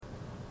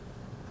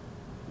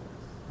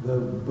The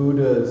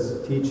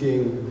Buddha's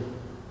teaching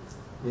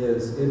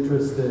is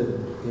interested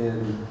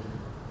in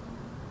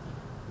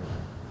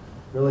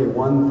really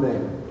one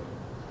thing,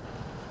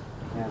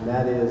 and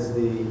that is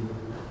the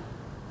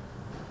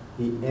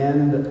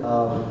end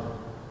of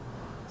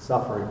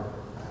suffering.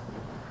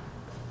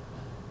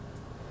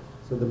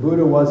 So the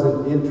Buddha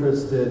wasn't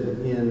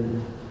interested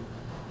in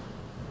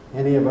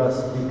any of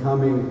us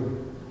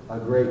becoming a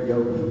great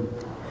yogi,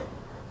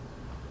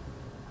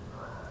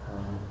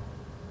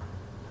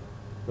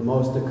 the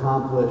most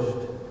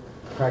accomplished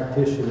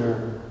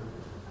practitioner,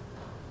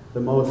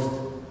 the most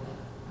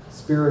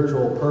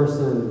spiritual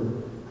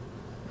person,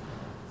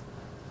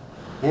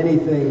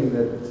 anything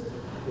that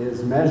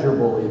is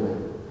measurable even.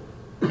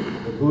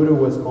 The Buddha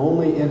was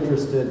only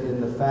interested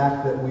in the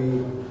fact that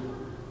we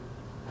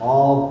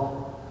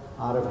all,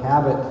 out of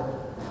habit,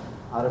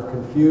 out of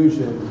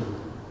confusion,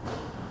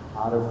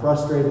 out of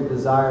frustrated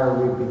desire,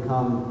 we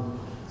become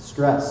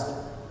stressed.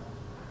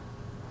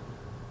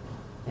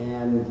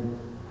 And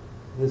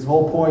his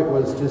whole point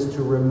was just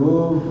to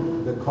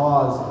remove the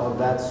cause of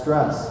that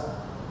stress.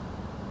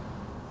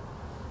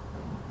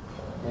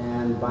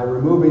 And by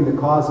removing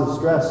the cause of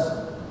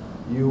stress,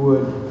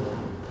 you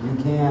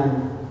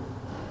can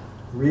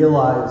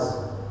realize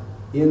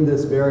in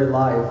this very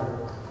life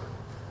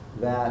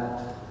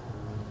that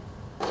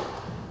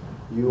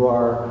you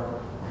are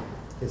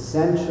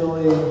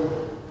essentially,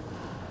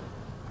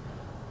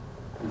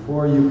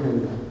 before you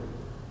can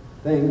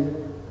think,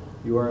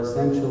 you are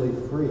essentially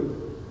free.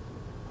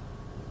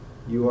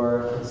 You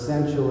are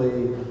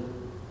essentially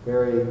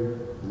very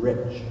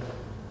rich.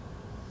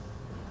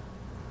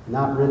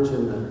 Not rich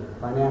in the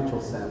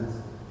financial sense,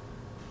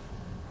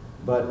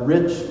 but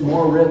rich,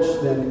 more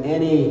rich than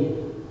any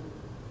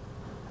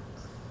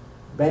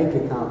bank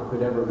account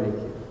could ever make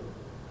you.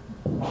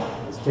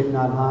 As Thich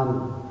Nhat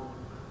Hanh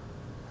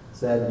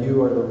said,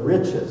 you are the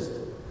richest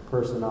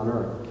person on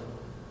earth,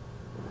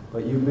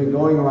 but you've been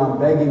going around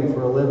begging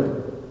for a living.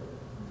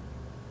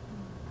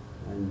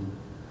 And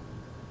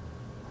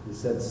he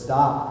said,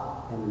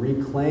 stop and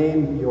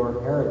reclaim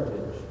your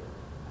heritage.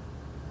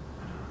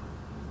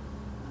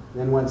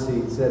 Then once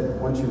he said,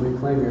 once you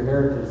reclaim your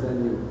heritage,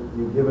 then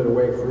you give it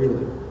away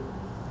freely.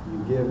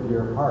 You give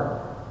your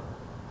heart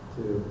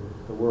to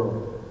the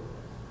world.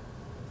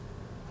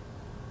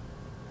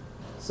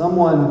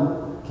 Someone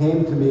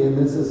came to me, and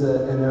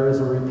there is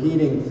a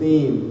repeating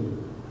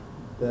theme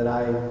that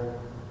I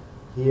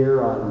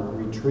hear on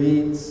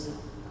retreats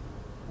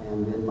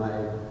and in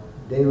my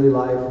daily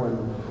life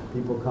when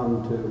people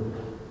come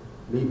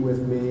to meet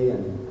with me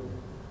and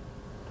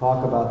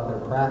talk about their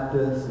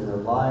practice and their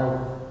life.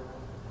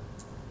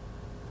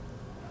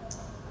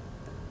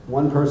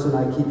 One person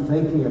I keep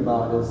thinking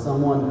about is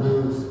someone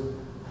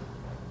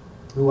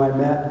who I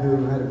met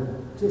who had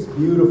just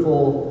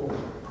beautiful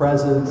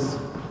presence,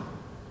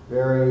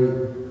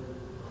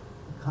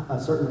 a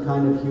certain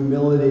kind of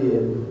humility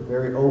and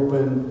very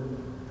open.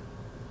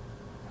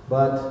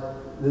 But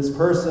this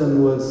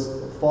person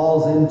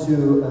falls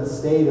into a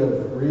state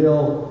of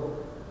real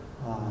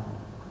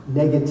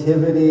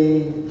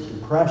negativity,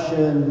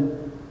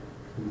 depression,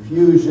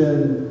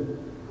 confusion,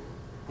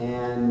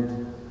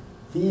 and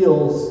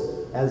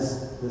feels,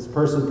 as this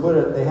person put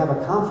it, they have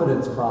a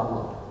confidence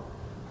problem.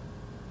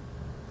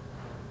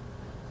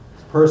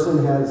 This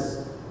person has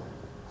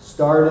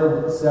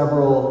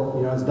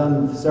has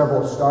done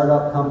several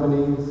startup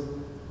companies,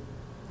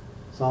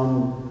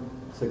 some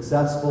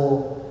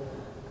successful,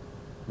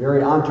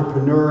 very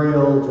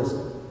entrepreneurial, just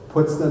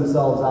puts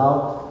themselves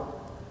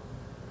out.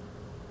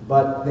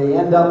 But they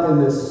end up in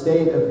this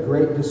state of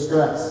great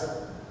distress.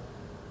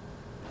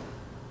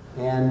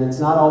 And it's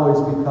not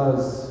always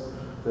because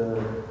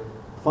the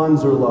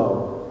funds are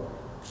low,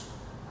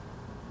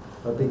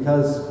 but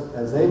because,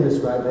 as they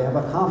describe, they have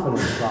a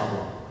confidence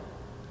problem.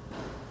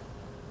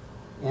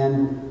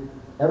 And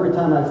every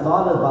time I've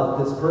thought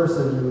about this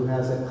person who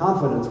has a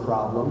confidence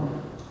problem,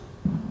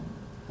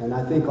 and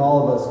I think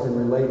all of us can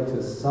relate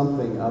to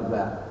something of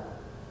that,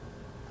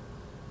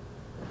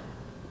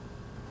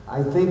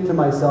 I think to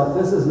myself,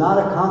 this is not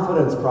a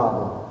confidence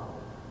problem.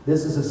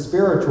 This is a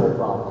spiritual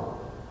problem.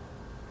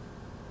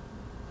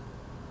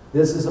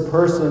 This is a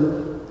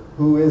person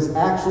who is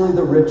actually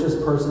the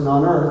richest person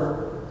on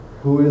earth,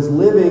 who is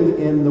living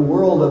in the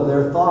world of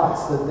their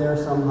thoughts that they're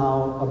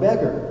somehow a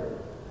beggar,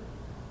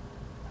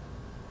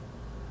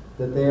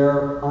 that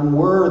they're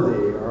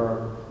unworthy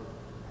or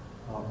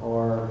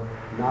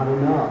not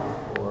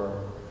enough or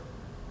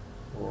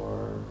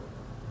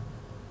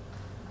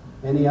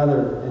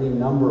any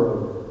number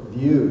of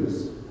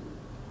views,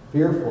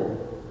 fearful,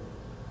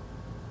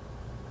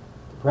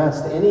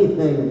 depressed,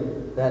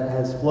 anything that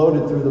has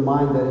floated through the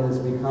mind that has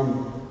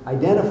become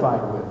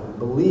identified with and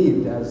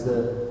believed as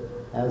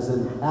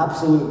an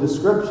absolute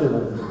description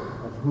of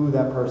who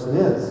that person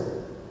is.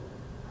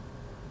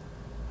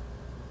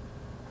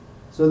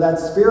 So that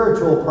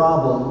spiritual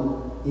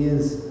problem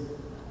is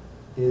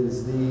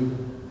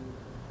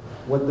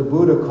what the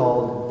Buddha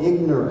called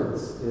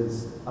ignorance,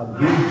 is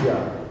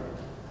avijja,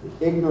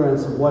 the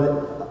ignorance of what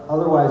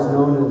otherwise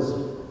known as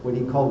what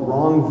he called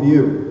wrong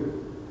view.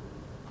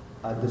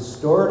 a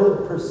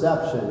distorted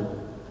perception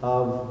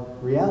of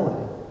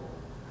reality.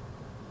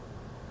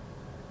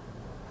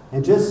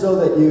 And just so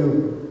that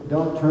you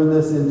don't turn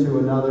this into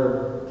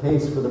another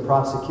case for the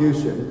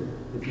prosecution,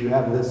 if you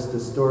have this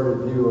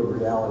distorted view of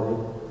reality,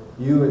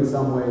 you in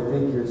some way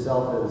think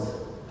yourself as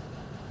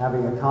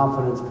having a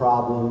confidence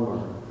problem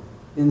or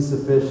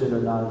insufficient or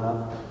not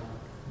enough.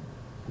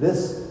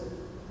 This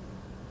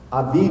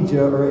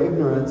avidya, or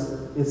ignorance,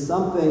 is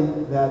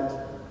something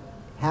that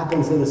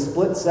happens in a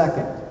split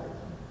second.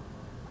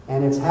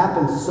 And it's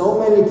happened so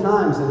many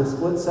times in a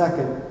split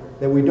second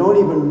that we don't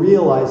even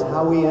realize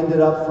how we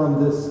ended up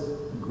from this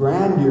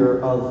grandeur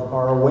of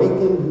our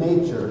awakened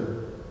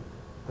nature,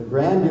 the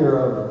grandeur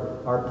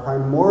of our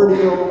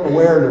primordial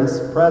awareness,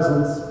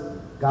 presence,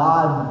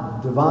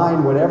 God,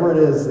 divine, whatever it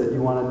is that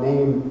you want to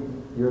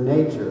name your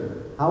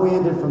nature, how we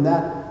ended from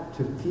that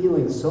to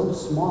feeling so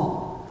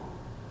small,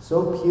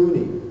 so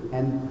puny,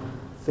 and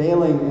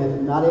failing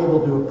and not able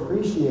to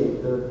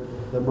appreciate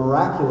the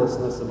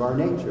miraculousness of our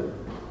nature,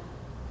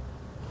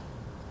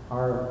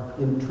 our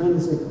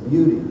intrinsic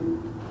beauty,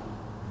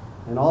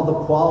 and all the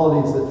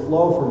qualities that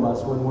flow from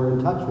us when we're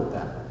in touch with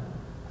that.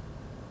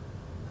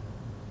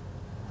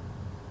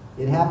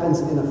 It happens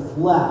in a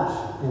flash,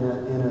 in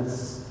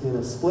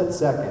a split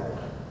second.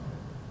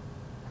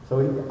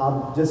 So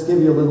I'll just give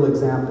you a little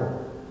example.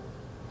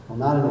 Well,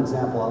 not an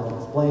example.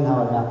 I'll explain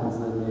how it happens,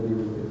 and then maybe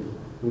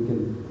we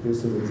can do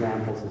some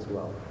examples as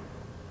well.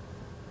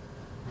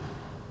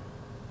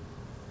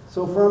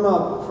 So from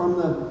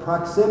the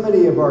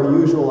proximity of our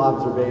usual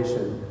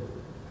observation,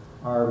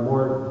 our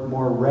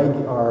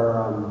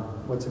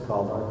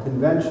our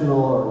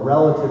conventional or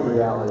relative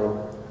reality,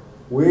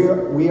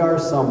 we are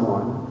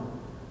someone.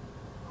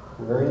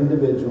 We're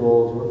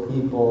individuals. We're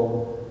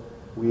people.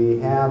 We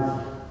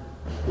have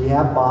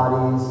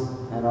bodies,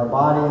 and our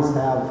bodies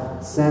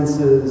have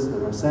senses,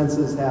 and our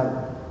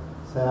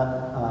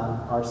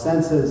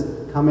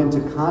senses come into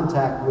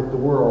contact with the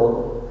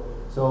world.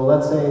 So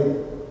let's say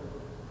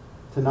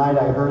tonight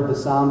I heard the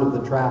sound of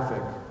the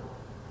traffic.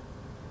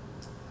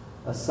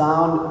 A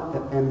sound,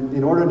 and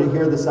in order to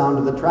hear the sound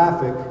of the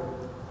traffic,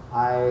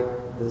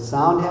 the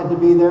sound had to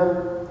be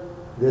there.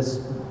 This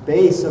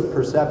base of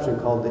perception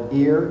called the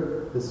ear,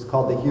 this is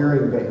called the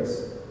hearing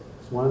base.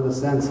 It's one of the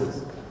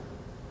senses.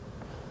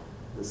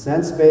 The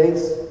sense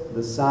base,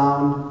 the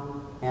sound,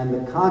 and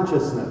the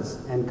consciousness.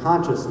 And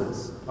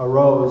consciousness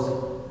arose,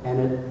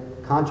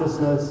 and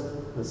consciousness,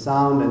 the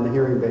sound, and the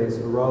hearing base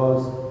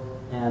arose,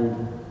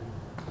 and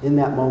in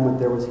that moment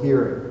there was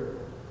hearing.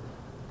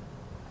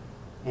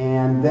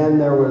 And then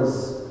there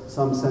was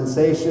some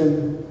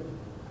sensation.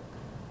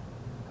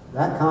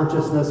 That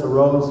consciousness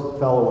arose,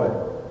 fell away.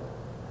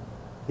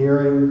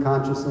 Hearing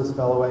consciousness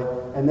fell away.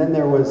 And then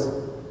there was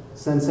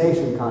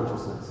sensation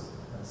consciousness.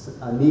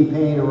 A knee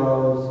pain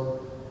arose.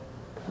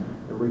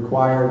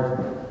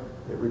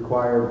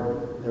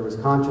 There was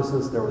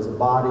consciousness, there was a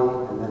body,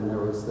 and then there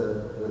was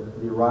the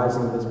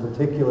arising of this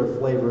particular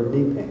flavor of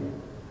knee pain.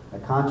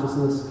 That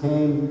consciousness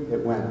came,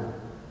 it went.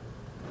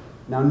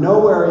 Now,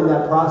 nowhere in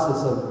that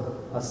process of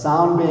a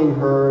sound being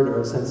heard,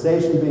 or a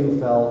sensation being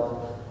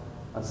felt,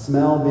 a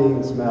smell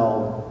being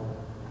smelled,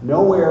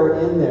 nowhere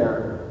in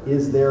there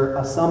is there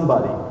a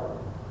somebody.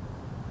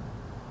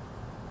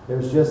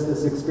 There's just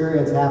this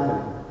experience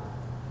happening.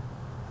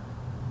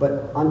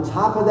 But on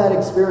top of that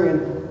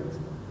experience,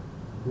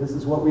 this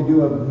is what we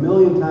do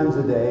 1,000,000 times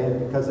a day, and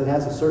because it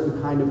has a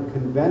certain kind of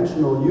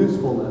conventional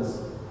usefulness,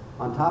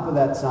 on top of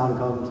that sound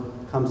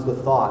comes the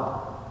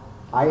thought.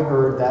 I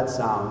heard that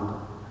sound.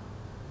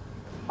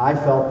 I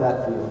felt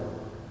that feeling.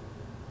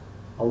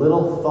 A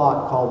little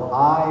thought called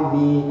I,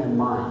 me, and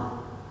mine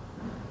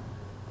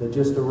that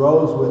just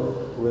arose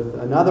with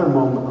another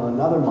moment,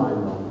 another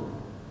mind moment.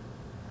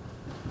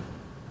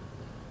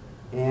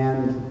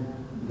 And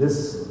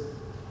this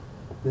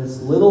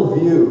little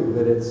view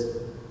that it's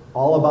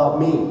all about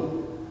me,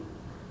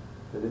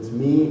 that it's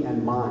me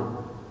and mine,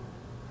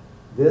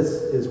 this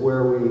is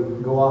where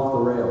we go off the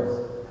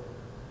rails.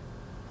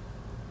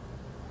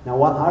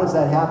 Now, how does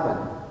that happen?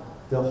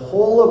 The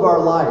whole of our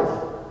life,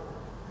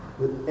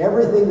 with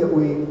everything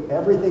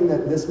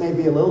that this may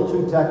be a little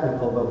too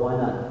technical, but why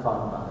not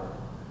talk about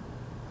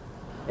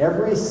it?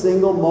 Every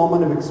single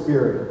moment of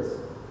experience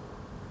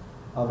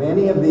of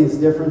any of these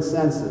different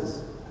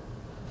senses,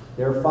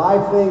 there are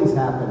 5 things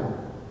happening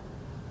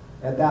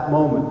at that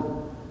moment.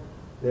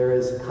 There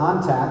is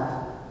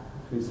contact.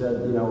 We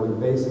said, we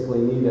basically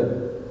need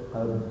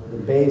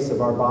the base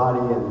of our body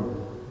and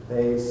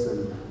base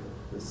and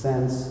the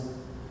sense.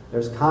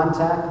 There's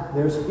contact.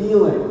 There's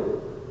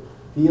feeling.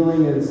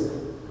 Feeling is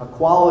a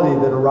quality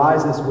that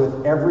arises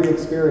with every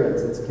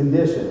experience. It's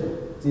conditioned.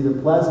 It's either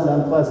pleasant,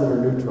 unpleasant, or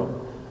neutral.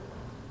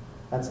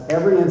 That's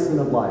every instant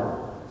of life.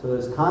 So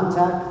there's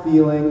contact,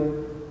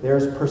 feeling.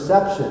 There's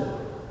perception.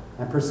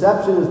 And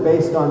perception is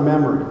based on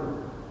memory.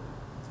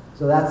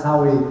 So that's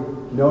how we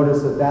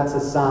notice that that's a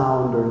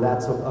sound, or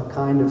that's a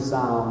kind of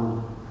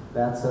sound.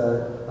 That's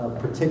a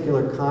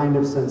particular kind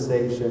of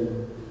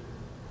sensation.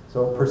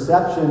 So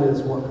perception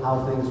is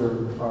how things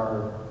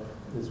are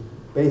It's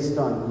based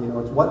on,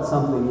 it's what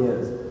something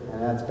is,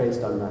 and that's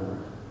based on memory.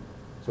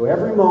 So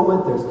every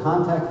moment there's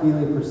contact,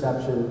 feeling,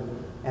 perception,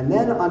 and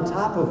then on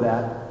top of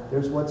that,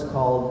 there's what's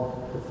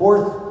called the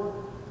fourth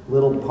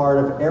little part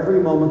of every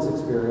moment's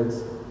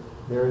experience.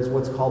 There is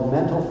what's called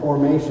mental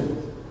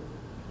formations.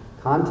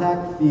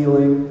 Contact,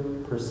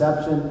 feeling,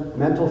 perception,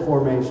 mental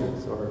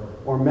formations,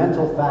 or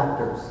mental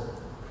factors,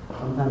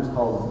 sometimes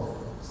called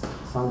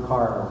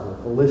sankaras or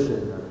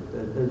volition.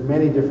 There's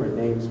many different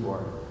names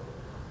for it.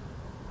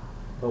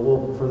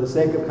 But for the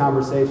sake of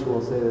conversation,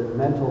 we'll say that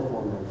mental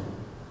formation.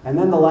 And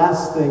then the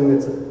last thing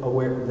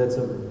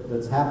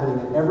that's happening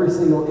in every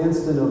single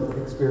instant of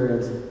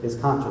experience is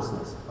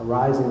consciousness,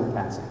 arising and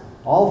passing.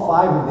 All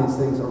five of these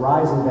things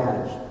arise and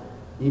vanish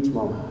each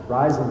moment,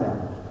 rise and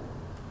vanish.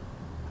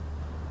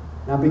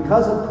 Now,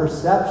 because of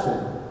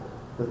perception,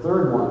 the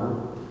third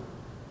one,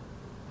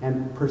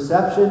 and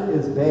perception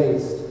is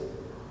based,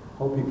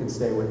 hope you can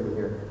stay with me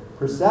here.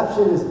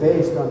 Perception is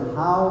based on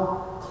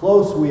how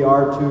close we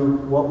are to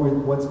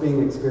what's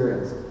being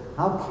experienced,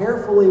 how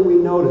carefully we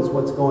notice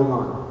what's going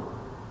on.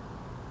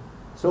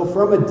 So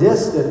from a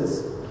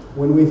distance,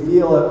 when we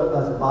feel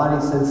a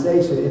body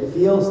sensation, it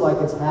feels like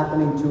it's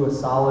happening to a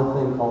solid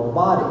thing called a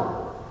body.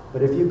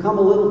 But if you come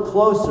a little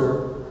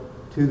closer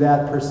to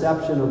that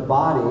perception of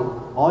body,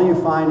 all you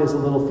find is a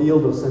little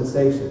field of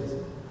sensations.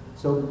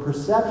 So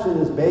perception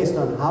is based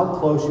on how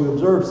close you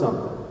observe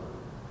something.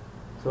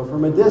 So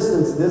from a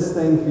distance, this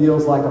thing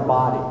feels like a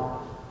body.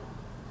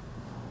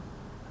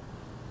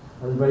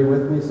 Everybody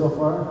with me so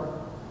far?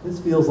 This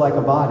feels like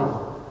a body.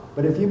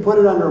 But if you put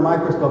it under a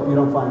microscope, you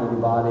don't find any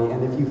body.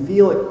 And if you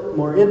feel it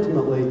more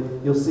intimately,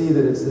 you'll see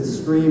that it's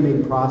this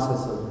streaming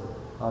process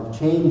of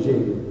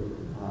changing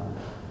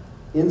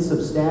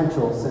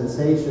insubstantial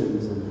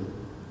sensations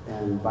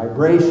and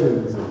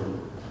vibrations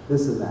and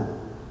this and that.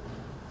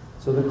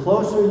 So the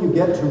closer you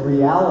get to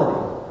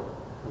reality,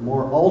 the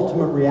more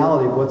ultimate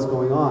reality of what's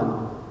going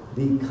on,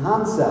 the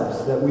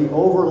concepts that we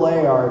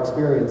overlay our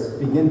experience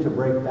begin to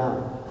break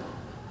down.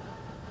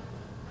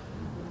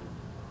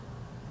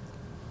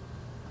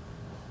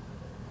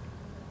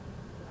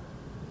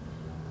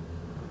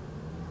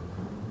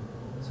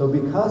 So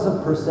because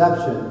of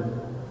perception,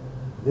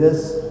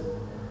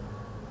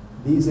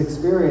 these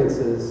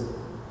experiences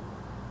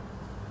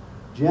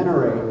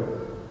generate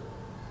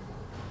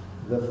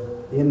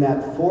in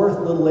that fourth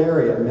little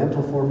area,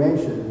 mental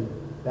formation,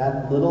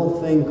 that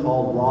little thing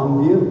called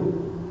wrong view.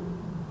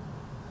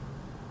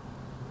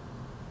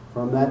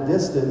 From that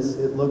distance,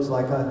 it looks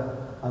like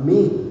a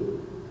me.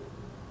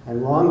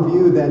 And wrong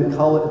view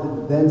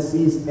then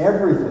sees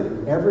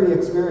everything, every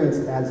experience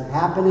as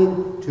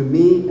happening to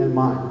me and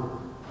mine.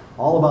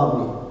 All about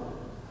me.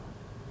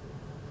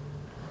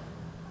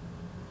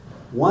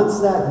 Once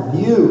that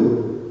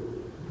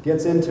view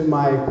gets into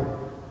my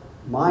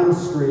mind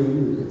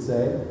stream, you could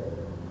say,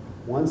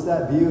 once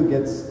that view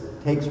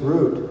takes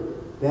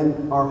root,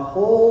 then our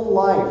whole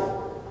life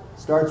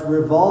starts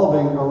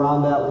revolving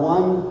around that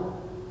one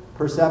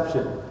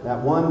perception,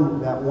 that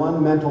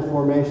one mental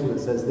formation that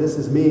says, this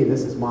is me,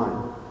 this is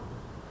mine.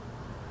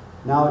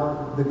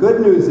 Now, the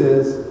good news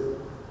is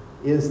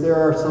there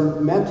are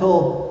some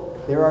mental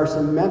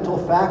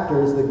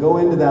factors that go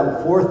into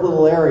that fourth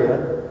little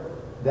area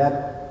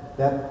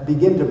that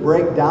begin to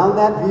break down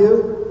that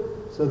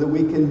view so that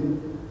we can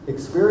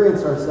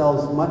experience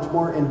ourselves much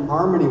more in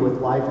harmony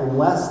with life and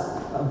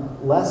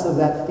less of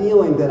that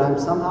feeling that I'm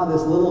somehow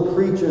this little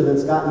creature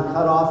that's gotten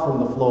cut off from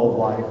the flow of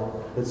life,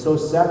 that's so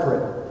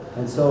separate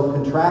and so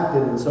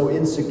contracted and so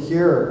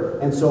insecure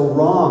and so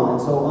wrong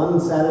and so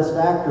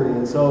unsatisfactory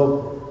and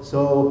so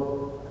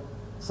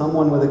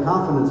someone with a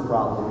confidence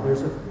problem.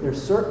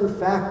 There's certain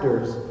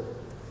factors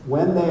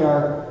when they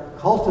are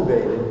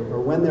cultivated or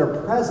when they're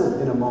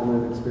present in a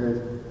moment of experience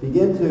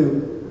begin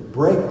to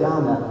break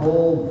down that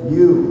whole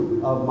view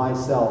of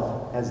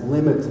myself as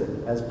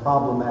limited, as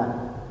problematic.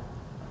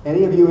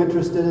 Any of you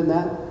interested in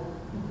that?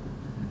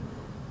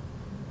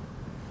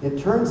 It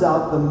turns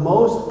out the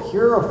most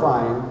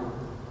purifying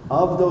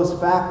of those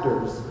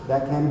factors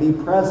that can be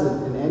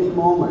present in any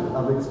moment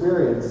of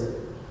experience,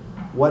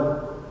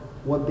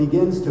 what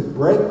begins to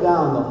break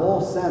down the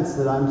whole sense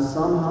that I'm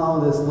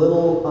somehow this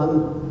little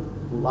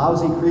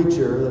lousy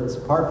creature that's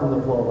apart from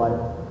the flow of life,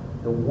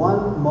 the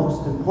one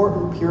most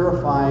important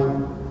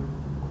purifying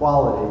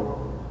quality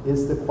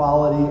is the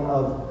quality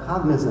of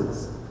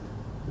cognizance,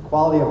 the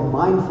quality of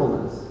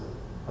mindfulness,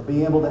 of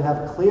being able to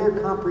have clear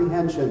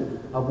comprehension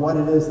of what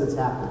it is that's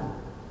happening.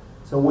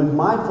 So when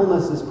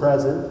mindfulness is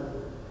present,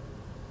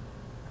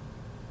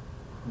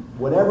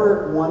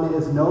 whatever one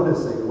is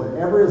noticing,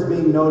 whatever is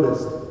being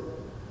noticed,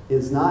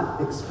 is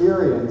not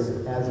experienced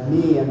as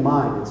me and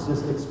mine. It's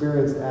just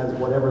experienced as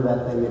whatever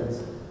that thing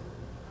is.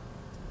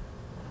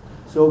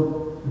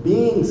 So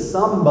being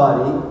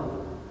somebody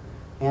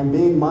and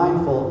being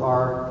mindful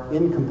are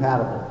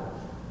incompatible.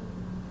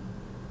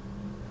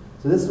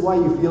 So this is why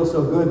you feel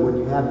so good when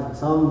you have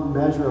some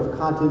measure of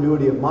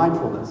continuity of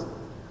mindfulness.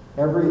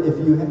 If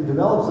you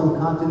develop some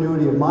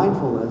continuity of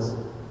mindfulness,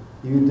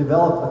 you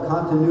develop a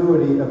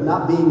continuity of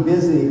not being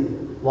busy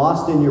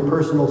lost in your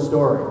personal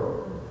story.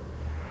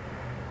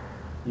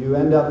 You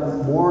end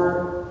up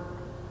more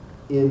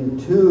in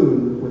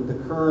tune with the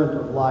current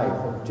of life,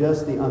 of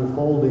just the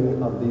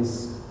unfolding of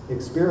these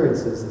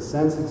experiences, the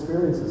sense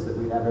experiences that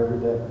we have every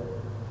day.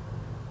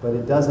 But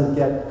it doesn't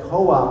get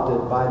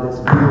co-opted by this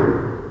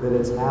view that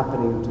it's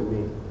happening to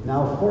me.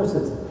 Now, of course,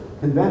 it's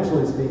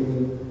conventionally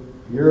speaking,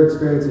 your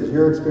experience is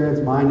your experience,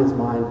 mine is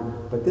mine,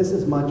 but this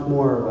is much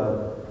more of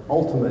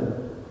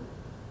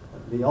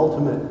the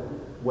ultimate,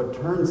 what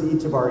turns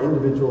each of our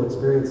individual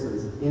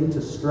experiences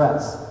into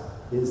stress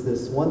is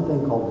this one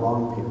thing called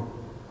wrong view,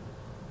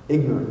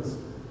 ignorance.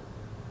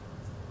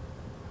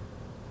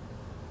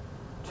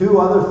 Two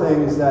other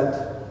things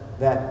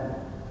that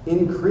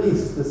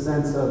increase the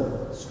sense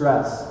of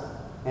stress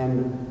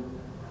and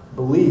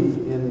belief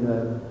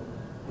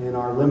in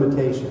our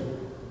limitation.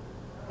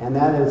 And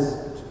that is,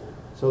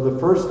 so the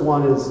first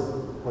one is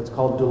what's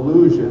called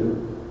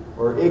delusion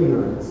or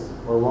ignorance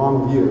or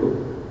wrong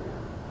view.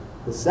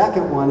 The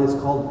second one is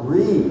called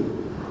greed.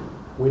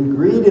 When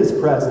greed is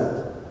present,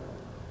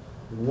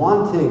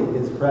 wanting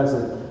is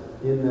present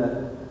in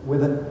a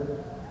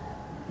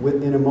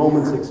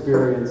moment's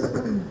experience,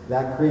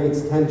 that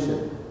creates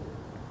tension.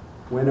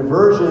 When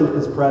aversion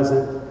is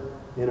present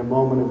in a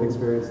moment of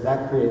experience,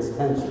 that creates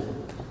tension.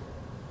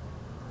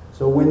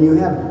 So when you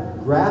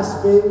have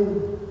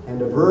grasping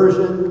and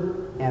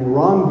aversion and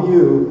wrong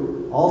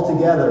view all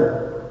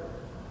together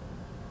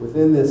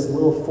within this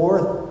little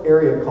fourth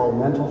area called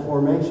mental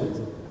formations,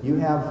 you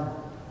have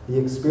the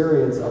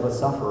experience of a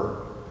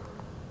sufferer.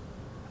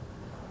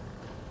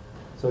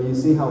 So you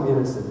see how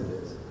innocent it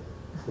is.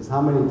 Because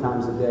how many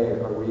times a day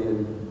are we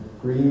in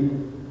greed,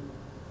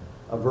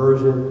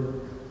 aversion,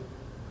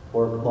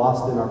 or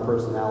lost in our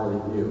personality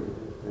view,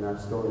 in our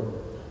story?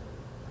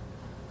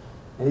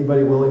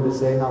 Anybody willing to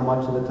say how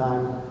much of the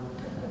time?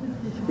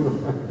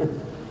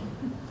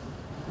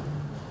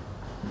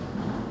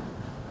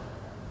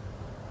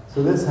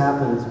 So this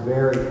happens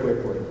very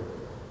quickly.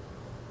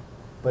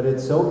 But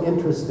it's so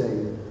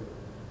interesting.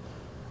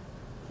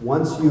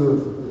 Once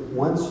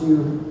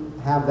you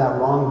have that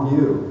wrong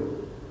view,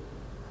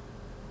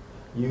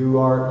 you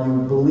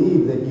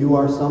believe that you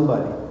are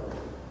somebody.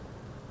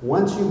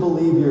 Once you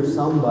believe you're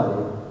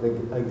somebody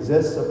that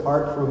exists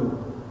apart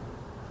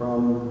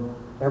from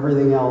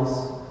everything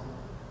else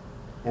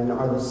and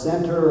are the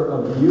center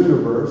of the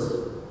universe,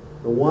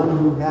 the one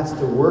who has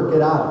to work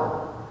it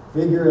out,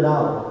 figure it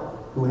out,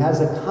 who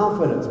has a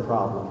confidence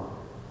problem,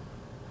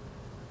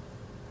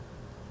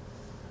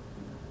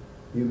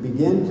 you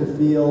begin to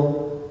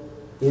feel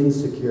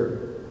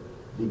insecure,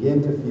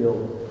 begin to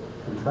feel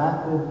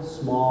contracted,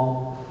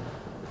 small,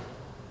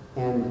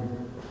 and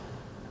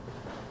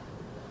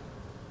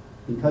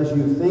because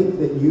you think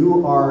that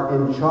you are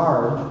in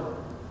charge,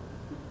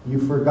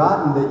 you've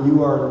forgotten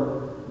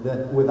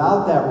that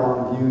without that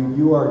wrong view,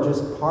 you are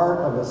just part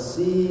of a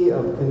sea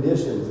of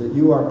conditions, that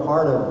you are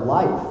part of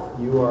life.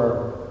 You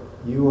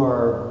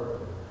are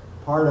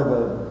part of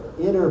an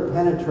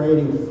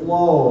interpenetrating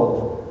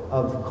flow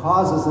of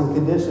causes and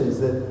conditions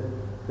that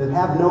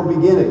have no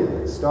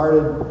beginning,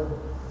 started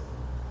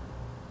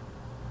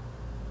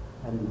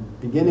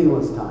and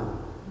beginningless time.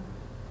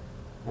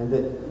 And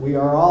that we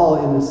are all,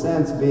 in a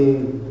sense,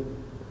 being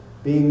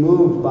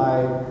moved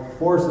by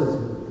forces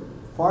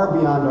far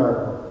beyond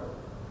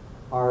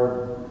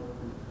our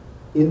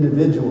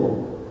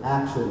individual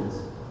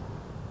actions,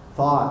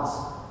 thoughts,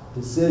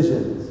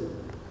 decisions.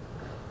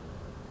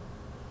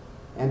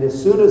 And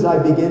as soon as I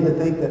begin to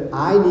think that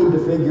I need to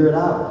figure it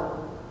out,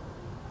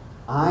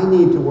 I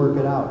need to work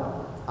it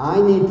out,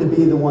 I need to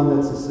be the one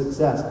that's a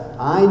success,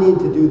 I need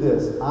to do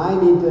this,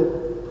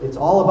 it's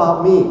all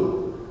about me.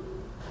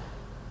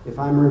 If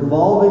I'm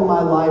revolving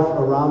my life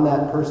around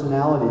that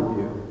personality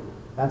view,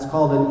 that's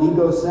called an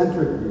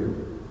egocentric view,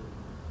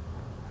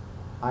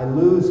 I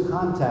lose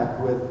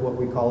contact with what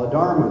we call a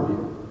Dharma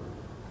view.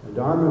 A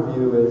Dharma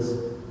view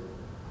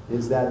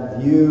is that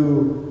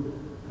view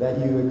that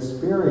you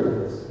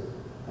experience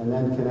and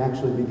then can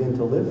actually begin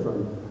to live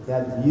from.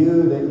 That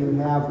view that you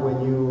have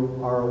when you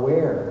are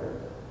aware,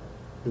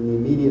 in the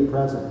immediate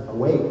present,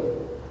 awake.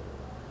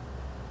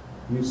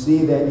 You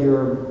see that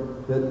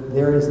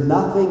there is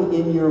nothing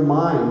in your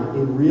mind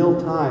in real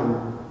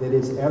time that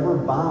is ever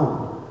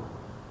bound.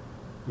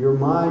 Your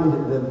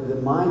mind, the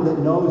mind that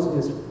knows,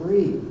 is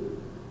free.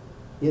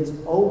 It's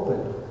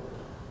open.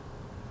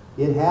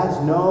 It has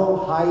no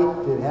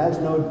height, it has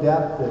no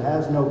depth, it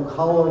has no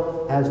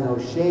color, it has no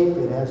shape,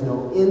 it has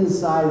no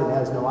inside, it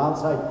has no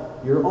outside.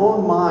 Your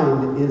own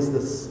mind is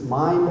the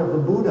mind of the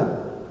Buddha.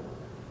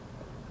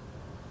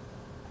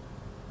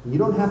 You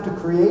don't have to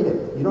create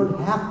it. You don't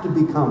have to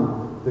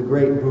become the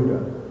great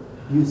Buddha.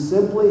 You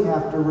simply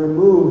have to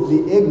remove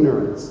the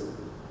ignorance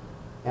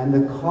and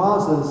the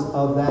causes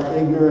of that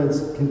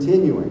ignorance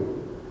continuing,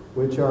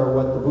 which are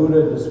what the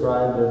Buddha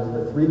described as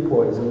the three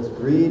poisons: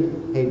 greed,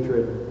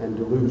 hatred, and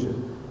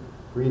delusion.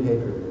 Greed,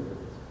 hatred, and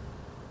ignorance.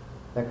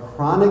 That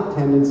chronic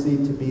tendency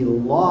to be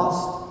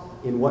lost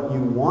in what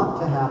you want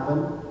to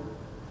happen,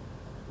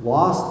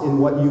 lost in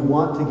what you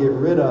want to get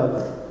rid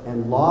of,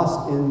 and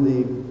lost in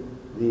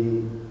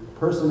the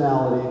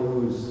personality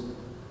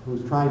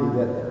who's trying to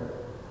get there.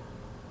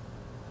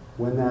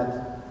 When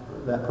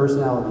that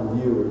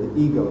personality view, or the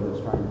ego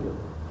that's trying to get there.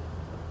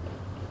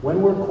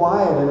 When we're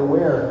quiet and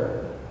aware,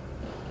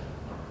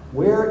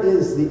 where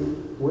is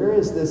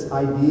this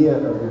idea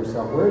of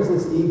yourself? Where is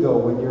this ego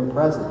when you're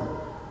present?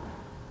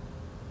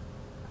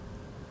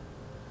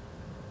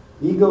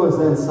 Ego is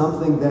then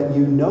something that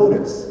you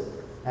notice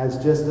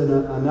as just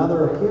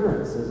another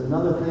appearance, as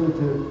another thing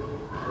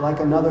like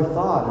another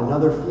thought,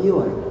 another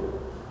feeling.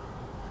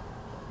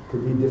 It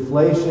could be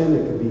deflation,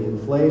 it could be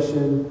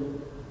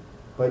inflation,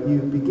 but you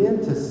begin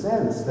to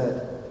sense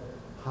that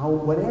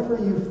whatever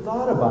you've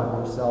thought about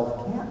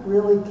yourself can't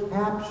really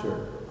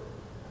capture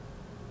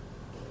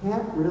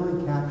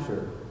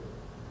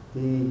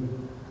the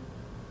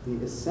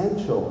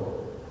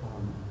essential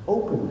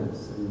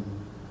openness and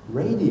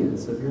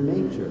radiance of your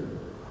nature.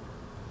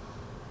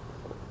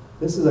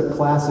 This is a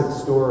classic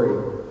story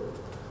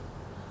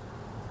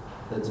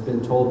that's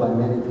been told by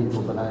many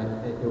people, but I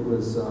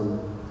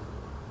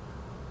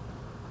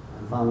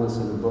found this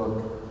in a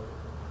book.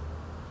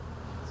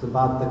 It's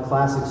about the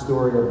classic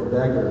story of the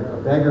beggar.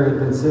 A beggar had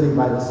been sitting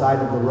by the side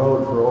of the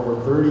road for over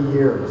 30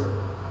 years.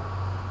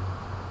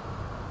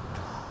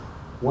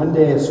 One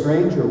day a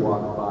stranger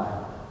walked by,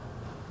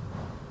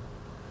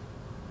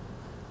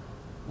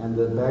 and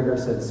the beggar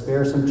said,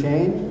 "Spare some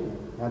change?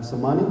 Have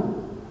some money?"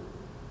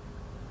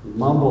 He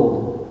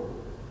mumbled,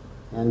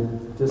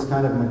 and just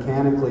kind of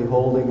mechanically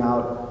holding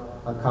out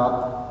a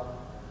cup.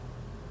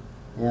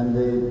 And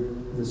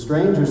the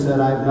stranger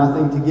said, "I have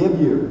nothing to give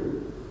you."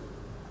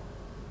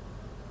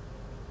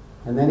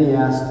 And then he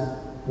asked,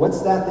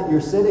 "What's that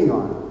you're sitting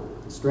on?"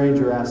 The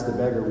stranger asked the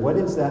beggar, "What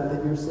is that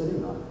you're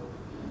sitting on?"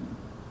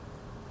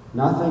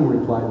 "Nothing,"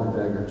 replied the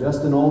beggar,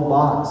 "just an old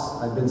box.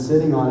 I've been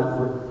sitting on it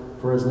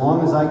for as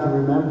long as I can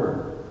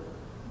remember."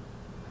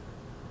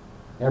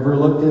 "Ever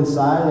looked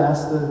inside?"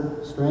 asked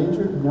the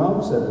stranger.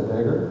 "No," said the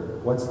beggar.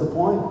 "What's the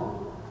point?"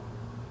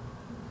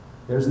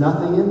 "There's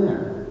nothing in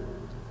there."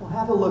 "Well,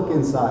 have a look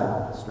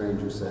inside," the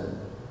stranger said.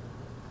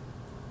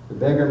 The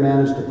beggar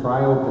managed to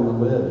pry open the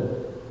lid.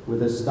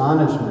 With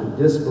astonishment,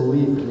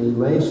 disbelief, and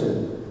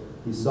elation,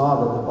 he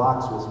saw that the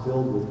box was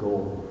filled with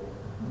gold.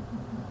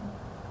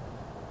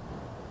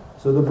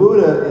 So the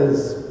Buddha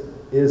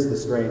is the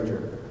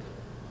stranger.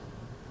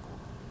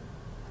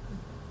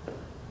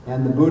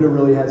 And the Buddha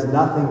really has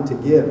nothing to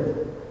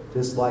give,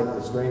 just like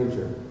the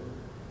stranger.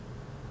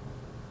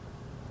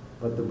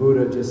 But the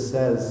Buddha just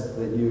says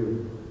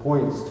that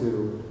points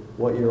to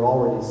what you're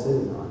already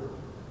sitting on.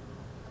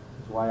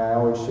 That's why I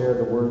always share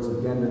the words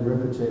of Gendon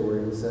Rinpoche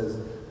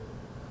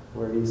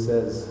where he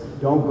says,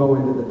 "Don't go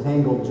into the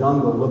tangled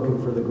jungle looking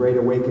for the great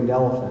awakened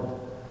elephant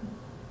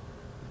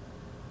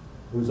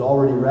who's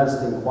already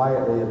resting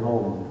quietly at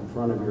home in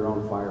front of your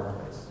own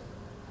fireplace."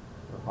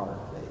 Or heart,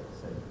 they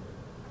say.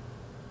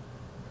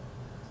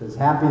 It says,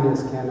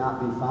 happiness cannot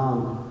be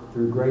found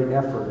through great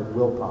effort and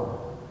willpower,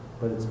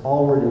 but it's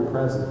already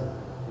present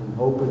in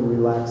open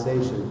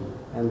relaxation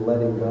and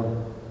letting go.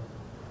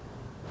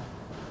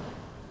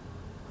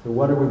 So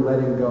what are we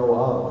letting go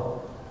of?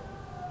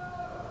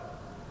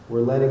 We're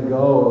letting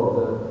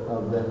go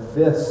of that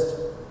fist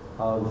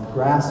of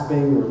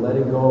grasping. We're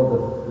letting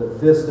go of the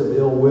fist of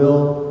ill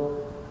will.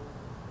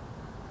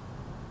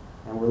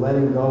 And we're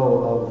letting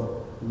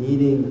go of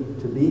needing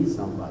to be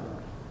somebody.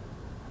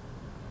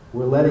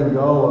 We're letting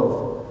go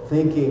of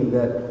thinking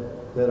that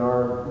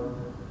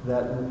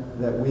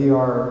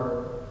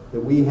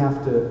we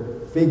have to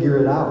figure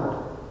it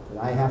out.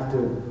 That I have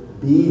to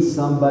be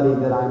somebody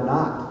that I'm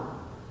not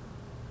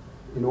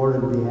in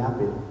order to be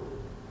happy.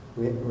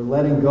 We're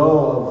letting go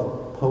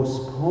of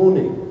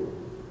postponing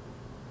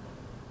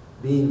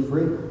being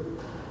free.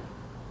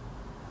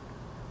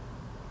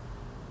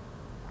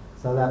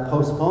 So that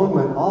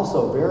postponement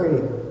also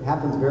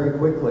happens very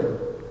quickly.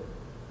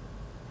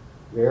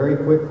 Very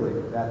quickly.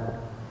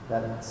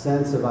 That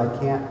sense of I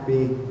can't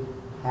be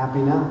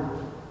happy now.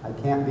 I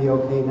can't be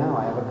okay now.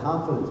 I have a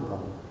confidence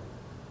problem.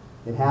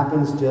 It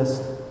happens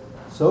just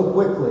so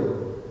quickly.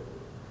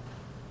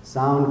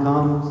 Sound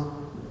comes.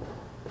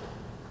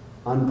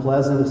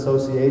 Unpleasant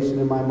association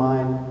in my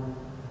mind,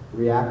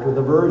 react with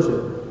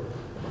aversion.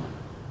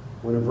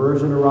 When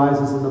aversion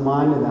arises in the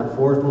mind in that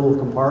fourth little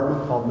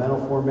compartment called mental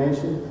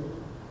formation,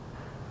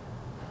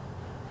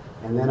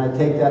 and then I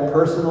take that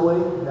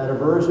personally, that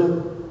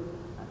aversion,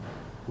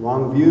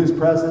 wrong views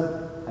present,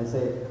 I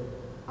say,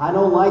 I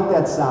don't like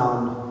that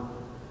sound,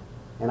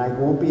 and I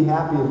won't be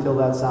happy until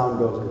that sound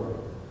goes away.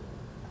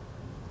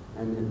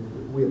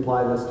 And we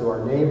apply this to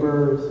our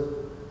neighbors,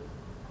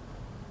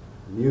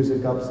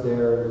 music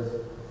upstairs,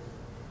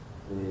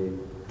 the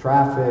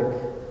traffic,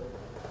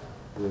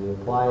 we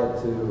apply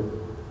it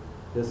to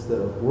just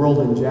the world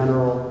in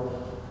general,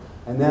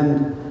 and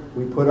then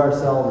we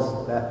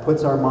that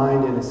puts our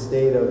mind in a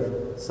state of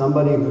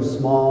somebody who's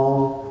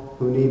small,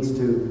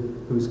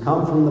 who's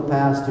come from the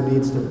past, who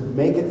needs to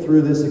make it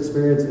through this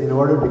experience in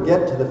order to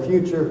get to the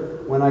future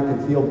when I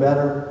can feel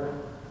better.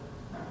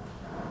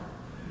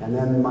 And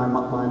then my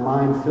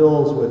mind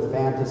fills with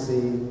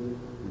fantasy,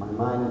 My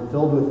mind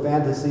filled with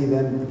fantasy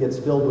then gets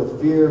filled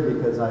with fear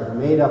because I've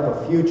made up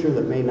a future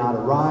that may not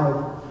arrive,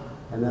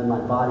 and then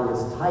my body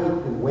is tight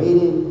and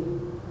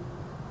waiting.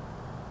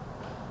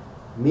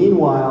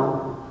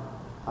 Meanwhile,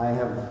 I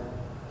have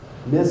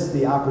missed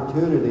the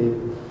opportunity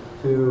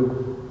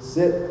to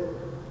sit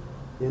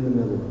in the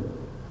middle of it.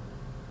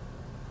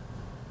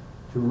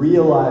 To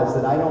realize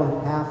that I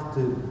don't have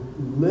to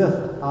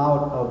lift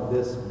out of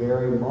this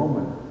very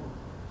moment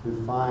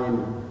to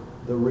find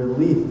the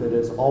relief that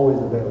is always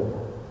available.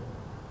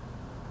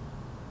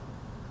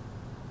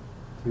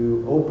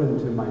 To open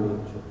to my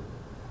nature,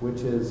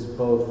 which is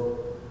both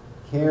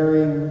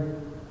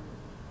caring,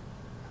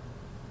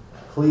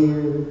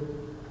 clear,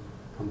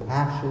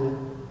 compassionate,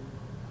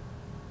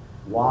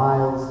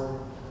 wise,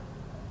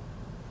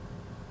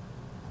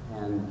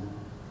 and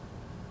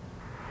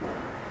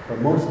but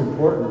most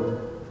important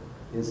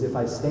is if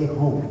I stay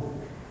home,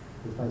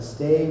 if I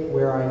stay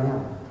where I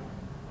am,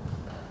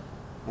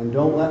 and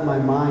don't let my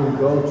mind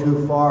go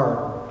too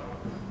far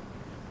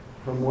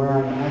from where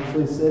I'm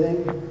actually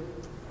sitting,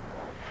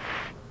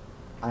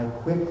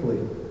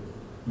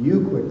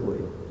 you quickly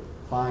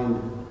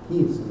find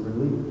peace and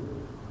relief.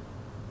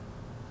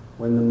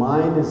 When the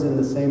mind is in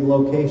the same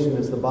location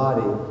as the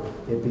body,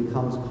 it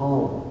becomes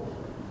calm.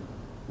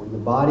 When the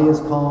body is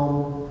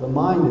calm, the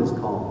mind is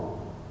calm.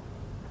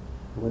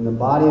 When the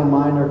body and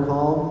mind are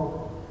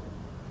calm,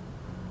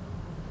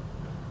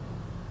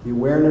 the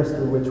awareness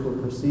through which we're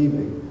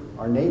perceiving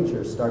our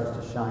nature starts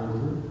to shine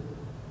through.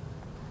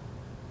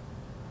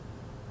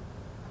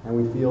 And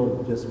we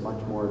feel just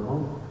much more at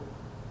home.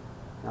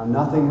 Now,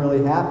 nothing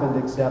really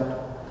happened except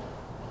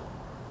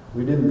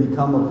we didn't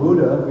become a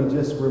Buddha, we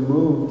just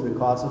removed the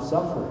cause of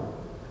suffering.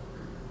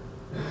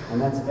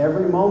 And that's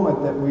every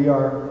moment that we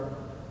are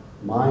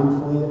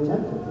mindfully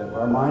attentive, that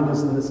our mind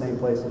is in the same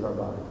place as our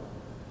body.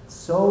 It's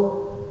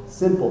so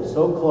simple,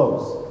 so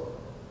close,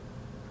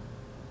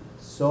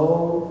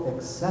 so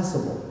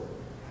accessible.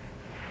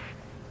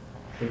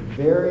 The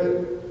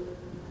very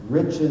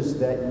riches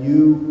that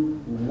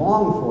you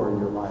long for in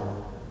your life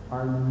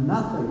are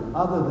nothing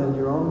other than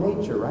your own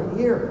nature right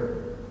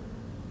here.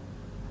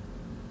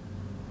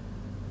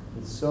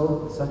 It's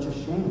such a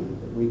shame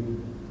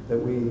that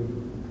we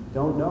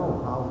don't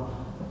know how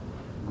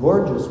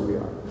gorgeous we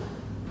are.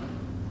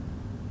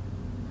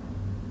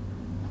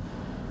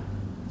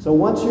 So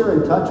once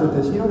you're in touch with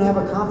this, you don't have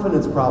a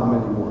confidence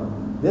problem anymore.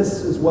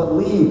 This is what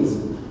leads.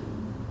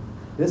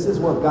 This is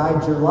what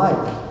guides your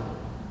life,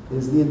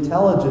 is the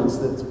intelligence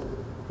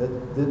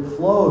that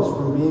flows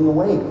from being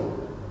awake.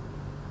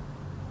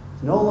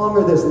 It's no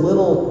longer this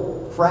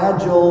little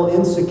fragile,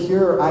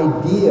 insecure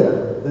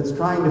idea that's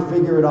trying to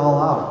figure it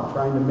all out and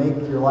trying to make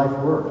your life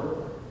work.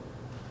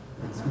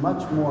 It's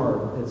much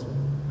more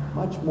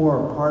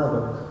part of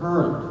a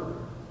current.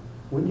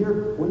 When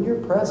you're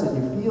present,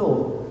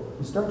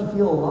 you start to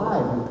feel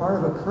alive and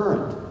part of a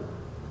current.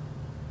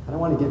 I don't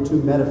want to get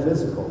too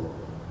metaphysical,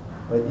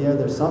 but yeah,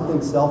 there's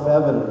something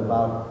self-evident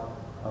about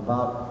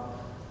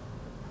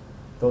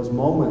those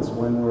moments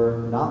when we're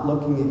not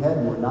looking ahead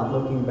and we're not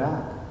looking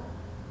back.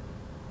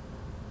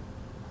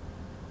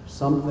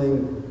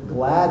 Something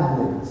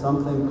gladdening,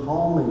 something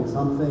calming,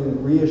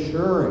 something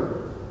reassuring.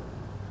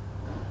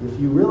 If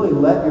you really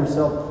let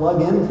yourself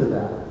plug into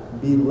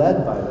that, be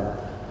led by that,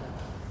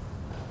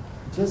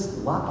 just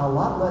a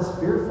lot less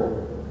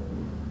fearful.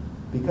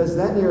 Because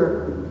then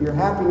your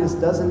happiness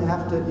you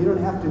don't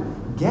have to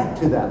get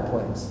to that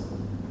place.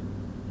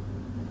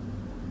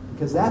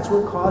 Because that's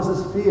what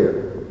causes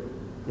fear,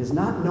 is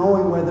not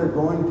knowing whether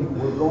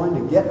we're going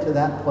to get to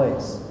that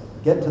place,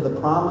 get to the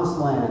promised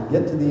land,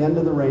 get to the end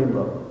of the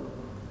rainbow.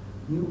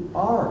 You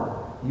are.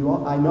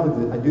 I know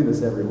that I do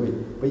this every week,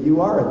 but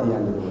you are at the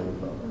end of the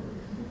rainbow.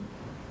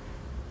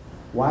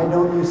 Why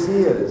don't you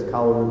see it, as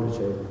Kalu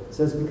Rinpoche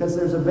says? Because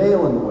there's a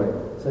veil in the way,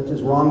 such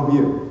as wrong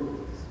view,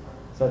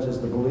 such as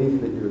the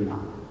belief that you're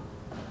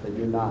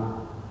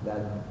not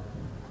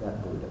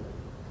that Buddha.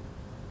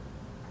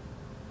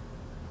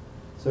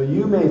 So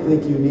you may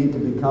think you need to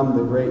become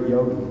the great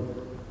yogi,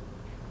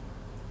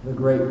 the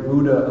great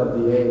Buddha of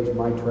the age,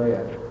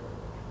 Maitreya,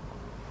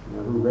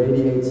 who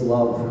radiates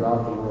love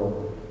throughout the world.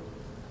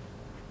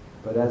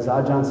 But as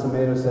Ajahn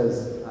Sumedho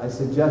says, I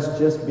suggest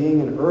just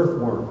being an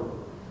earthworm,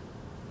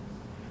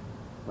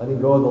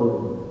 letting go of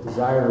the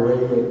desire to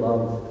radiate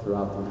love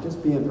throughout the world.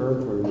 Just be an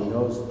earthworm who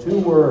knows two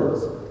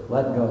words: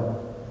 let go,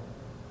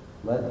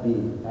 let be,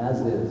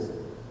 as is.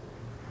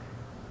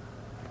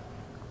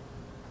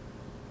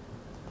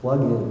 Plug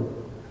in.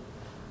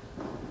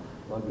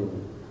 Plug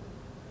in.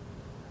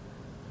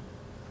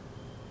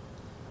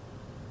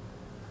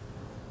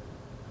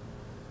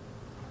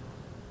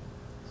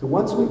 So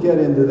once we get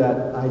into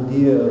that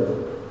idea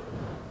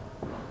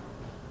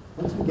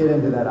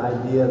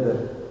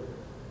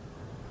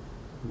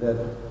that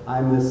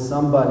I'm this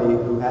somebody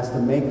who has to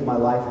make my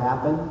life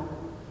happen,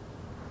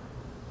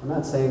 I'm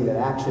not saying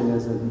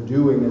that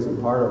doing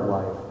isn't part of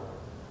life,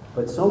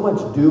 but so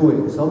much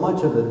doing, so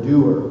much of the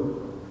doer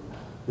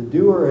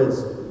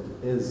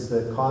is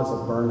the cause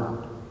of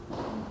burnout,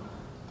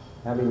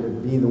 having to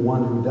be the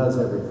one who does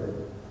everything.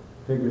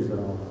 figures it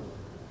all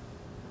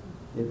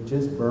out. It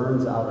just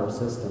burns out our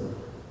system.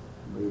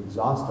 We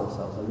exhaust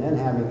ourselves. And then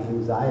having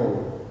anxiety,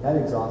 that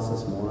exhausts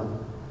us more.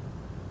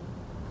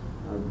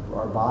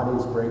 Our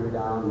bodies break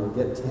down,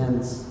 they get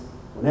tense.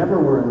 Whenever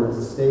we're in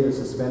a state of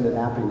suspended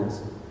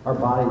happiness, our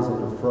body's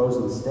in a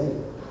frozen state.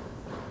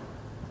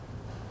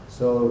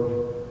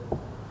 So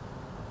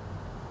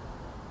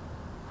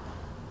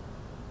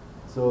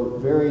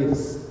very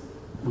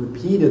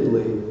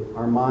repeatedly,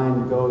 our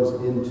mind goes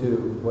into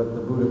what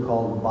the Buddha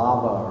called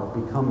bhava,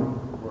 or becoming.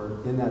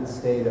 We're in that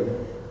state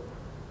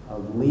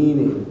of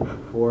leaning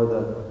for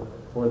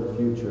the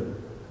future.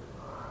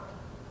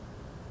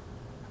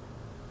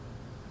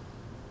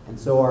 And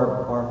so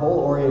our whole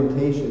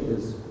orientation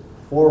is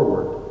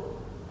forward.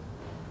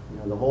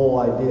 The whole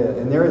idea,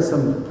 and there is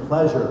some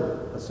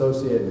pleasure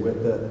associated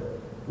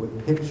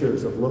with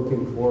pictures of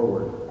looking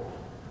forward.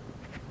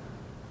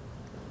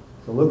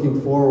 So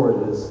looking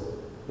forward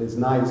is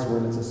nice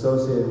when it's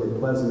associated with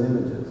pleasant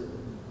images.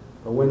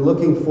 But when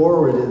looking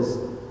forward is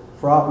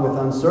fraught with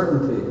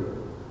uncertainty,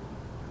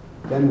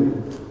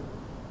 then we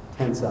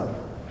tense up.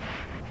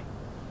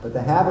 But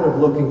the habit of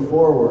looking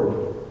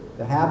forward,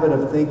 the habit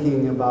of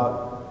thinking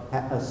about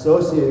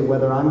associating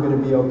whether I'm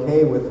going to be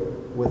okay with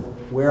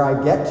where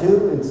I get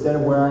to instead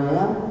of where I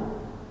am,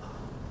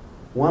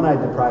 one, I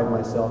deprive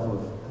myself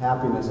of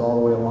happiness all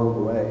the way along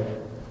the way.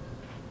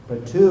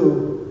 But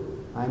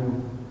two,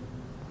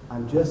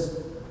 I'm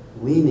just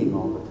leaning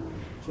all the time.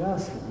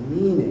 Just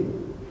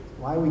leaning.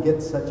 Why we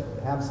have such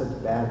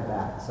bad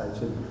backs?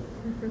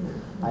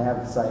 I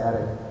have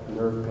sciatic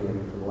nerve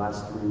pain for the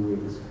last 3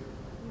 weeks.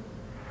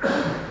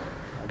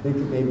 I think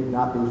it may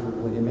not be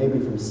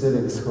from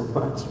sitting so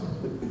much.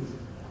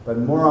 But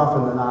more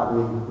often than not,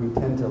 we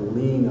tend to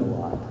lean a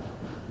lot.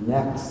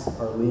 Necks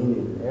are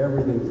leaning.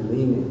 Everything's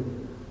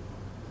leaning.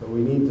 So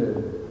we need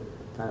to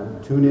kind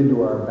of tune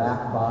into our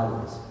back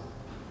bodies.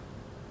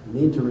 We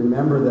need to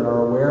remember that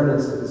our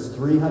awareness is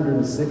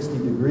 360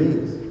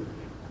 degrees.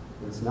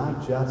 It's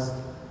not just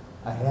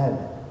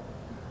ahead.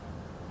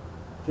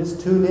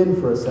 Just tune in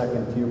for a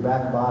second to your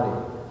back body.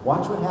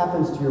 Watch what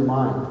happens to your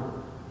mind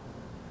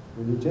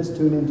when you just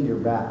tune into your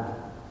back.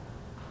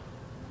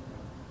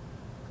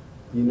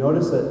 You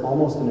notice that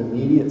almost an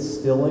immediate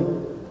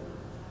stilling,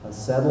 a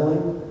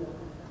settling.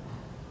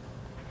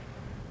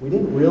 We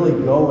didn't really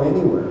go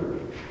anywhere.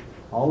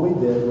 All we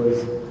did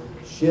was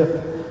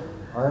shift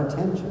our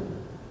attention.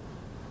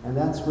 And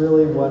that's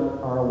really what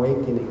our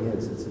awakening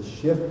is. It's a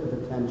shift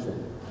of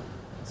attention.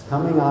 It's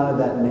coming out of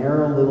that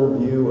narrow little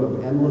view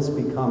of endless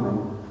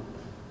becoming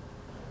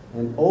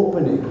and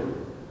opening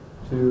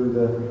to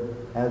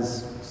the,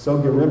 as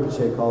Sogya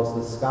Rinpoche calls,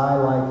 the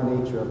sky-like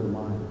nature of the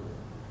mind.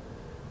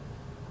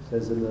 It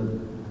says in the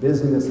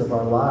busyness of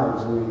our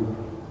lives, we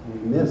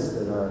miss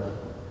that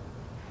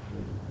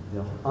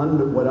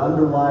what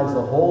underlies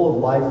the whole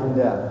of life and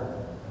death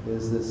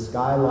is this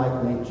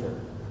sky-like nature,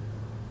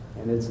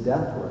 and it's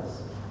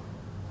deathless.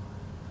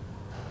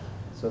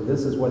 So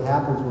this is what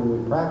happens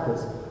when we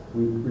practice.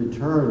 We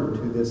return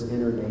to this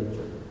inner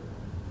nature.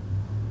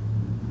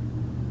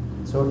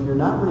 And so if you're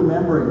not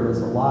remembering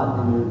this a lot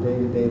in your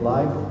day-to-day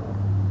life,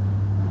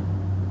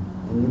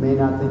 and you may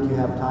not think you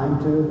have time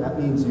to, that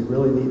means you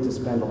really need to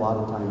spend a lot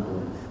of time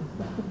doing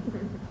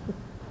it.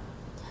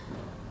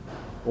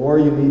 Or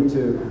you need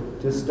to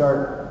just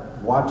start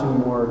watching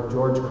more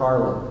George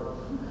Carlin,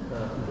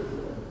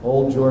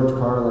 old George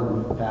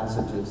Carlin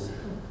passages.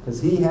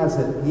 Because he has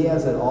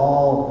it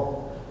all.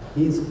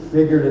 He's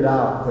figured it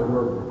out that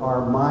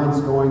our mind's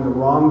going the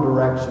wrong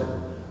direction.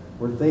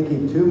 We're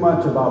thinking too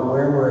much about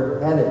where we're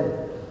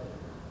headed.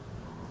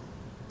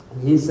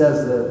 He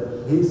says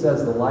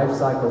the life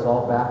cycle's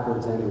all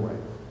backwards anyway.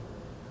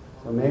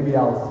 So maybe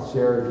I'll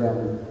share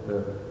again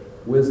the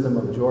wisdom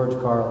of George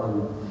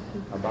Carlin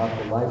about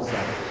the life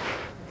cycle.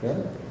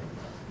 Okay?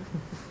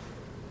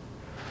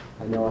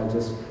 I know I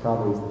just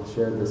probably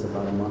shared this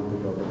about a month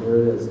ago, but here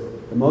it is.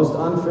 The most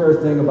unfair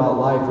thing about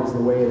life is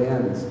the way it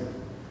ends.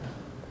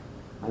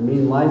 I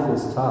mean, life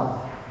is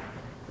tough.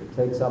 It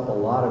takes up a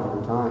lot of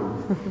your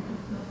time.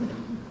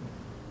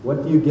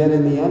 What do you get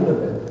in the end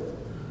of it?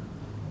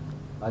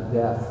 A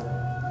death.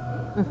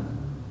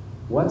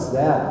 What's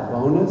that? A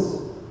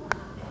bonus?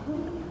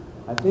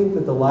 I think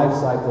that the life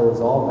cycle is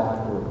all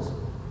backwards.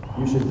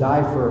 You should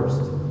die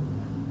first.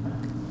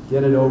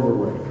 Get it over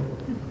with.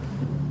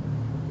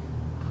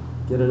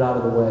 Get it out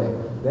of the way.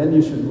 Then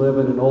you should live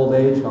in an old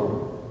age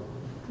home.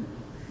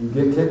 You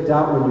get kicked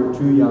out when you're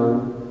too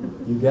young.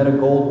 You get a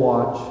gold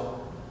watch.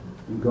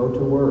 You go to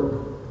work.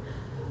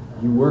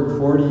 You work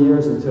 40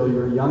 years until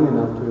you're young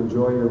enough to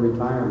enjoy your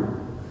retirement.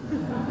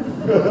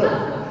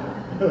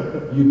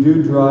 You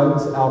do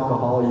drugs,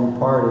 alcohol, you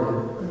party.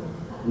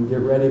 You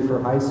get ready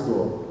for high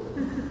school.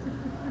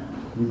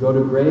 You go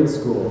to grade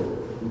school.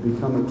 You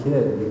become a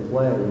kid. You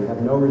play. You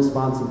have no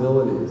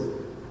responsibilities.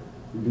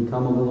 You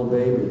become a little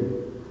baby.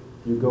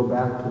 You go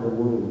back to the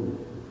womb.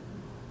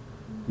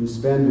 You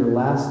spend your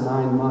last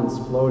 9 months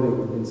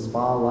floating in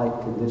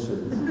spa-like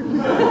conditions.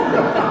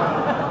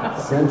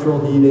 Central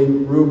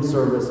heating, room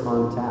service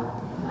on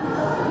tap.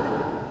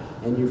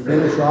 and you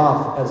finish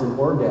off as an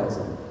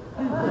orgasm.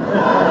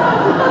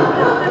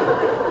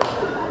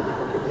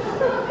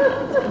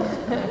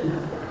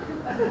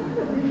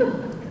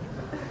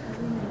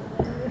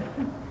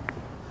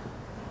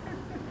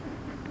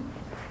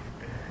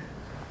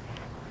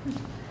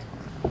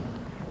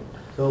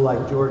 So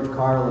like George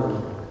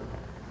Carlin,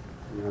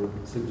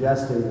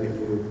 suggesting that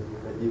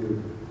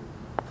you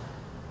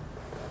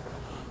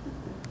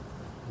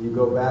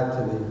go back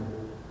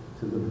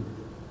to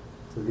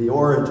the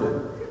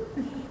origin.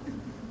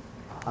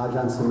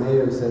 Ajahn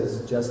Sumedho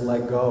says, just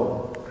let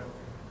go.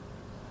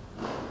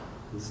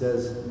 He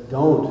says,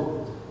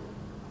 don't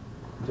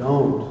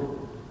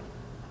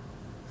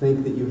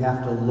think that you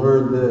have to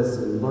learn this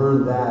and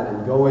learn that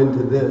and go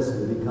into this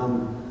and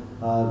become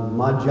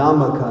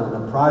Madhyamaka and a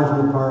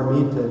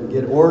Prajnaparamita and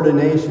get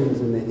ordinations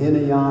in the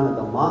Hinayana,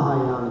 the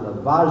Mahayana,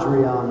 the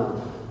Vajrayana,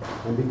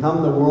 and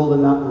become the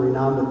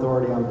world-renowned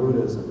authority on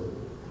Buddhism.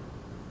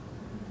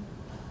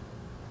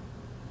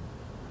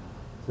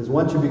 He says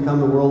once you become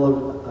the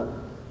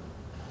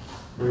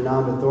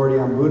world-renowned authority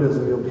on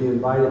Buddhism, you'll be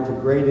invited to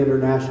great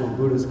international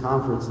Buddhist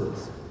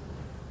conferences.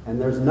 And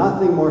there's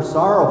nothing more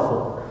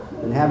sorrowful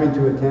than having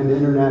to attend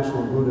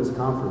international Buddhist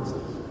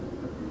conferences.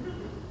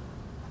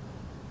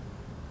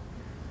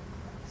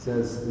 He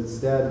says,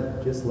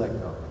 instead, just let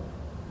go.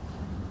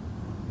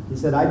 He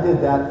said, I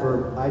did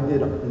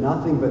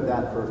nothing but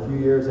that for a few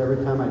years.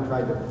 Every time I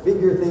tried to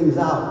figure things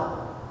out,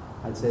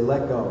 I'd say,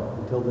 let go,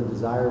 until the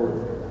desire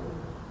would fade out.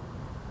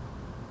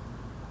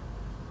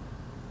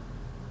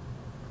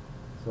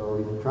 So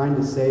he's trying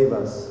to save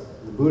us,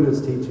 the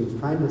Buddha's teachings,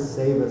 trying to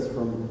save us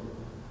from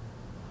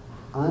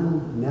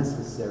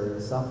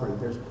unnecessary suffering.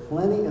 There's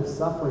plenty of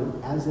suffering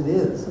as it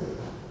is.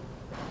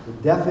 The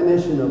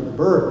definition of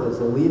birth is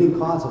the leading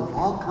cause of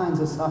all kinds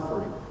of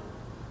suffering.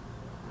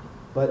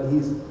 But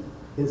his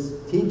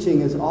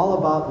teaching is all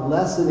about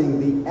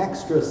lessening the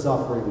extra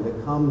suffering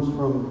that comes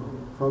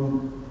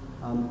from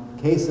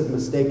case of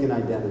mistaken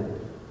identity,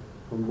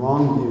 from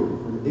wrong view,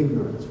 from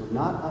ignorance, from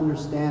not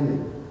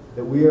understanding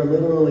that we are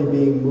literally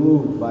being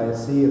moved by a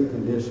sea of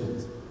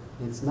conditions.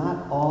 It's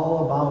not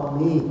all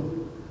about me.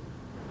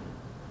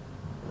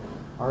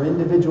 Our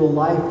individual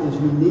life is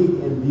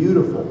unique and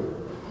beautiful,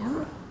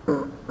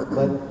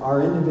 but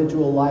our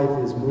individual life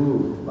is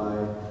moved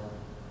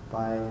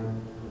by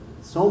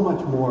so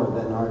much more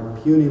than our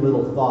puny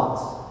little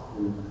thoughts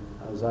and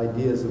those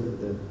ideas of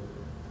the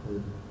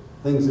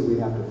things that we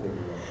have to figure out.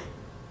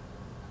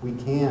 We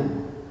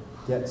can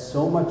get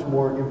so much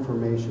more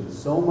information,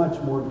 so much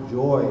more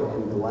joy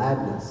and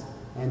gladness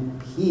and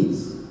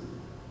peace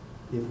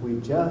if we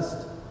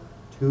just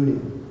tune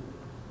in.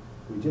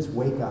 We just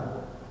wake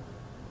up.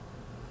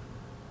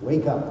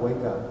 Wake up,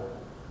 wake up.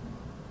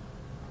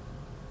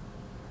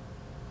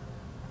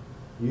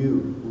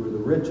 You, who are the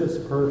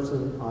richest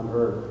person on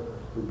earth,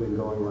 who've been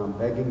going around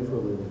begging for a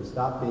living,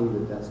 stop being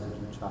the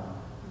destitute child.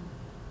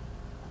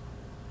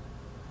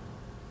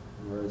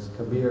 Whereas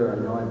Kabir, I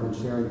know I've been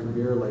sharing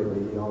Kabir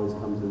lately, he always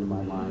comes into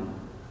my mind.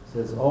 He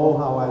says, oh,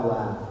 how I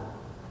laugh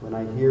when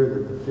I hear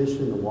that the fish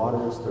in the water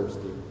is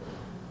thirsty.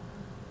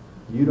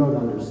 You don't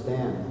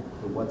understand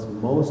that what's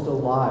most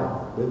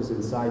alive lives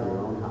inside your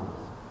own house.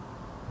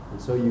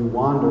 And so you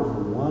wander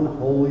from one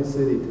holy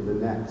city to the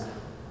next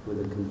with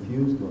a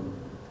confused look.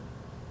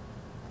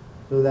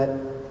 So that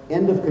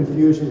end of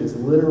confusion is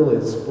literally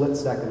a split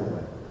second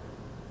away.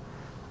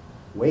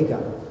 Wake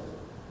up.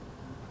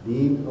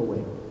 Be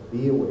awake.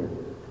 Be aware.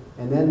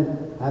 And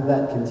then have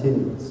that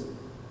continuance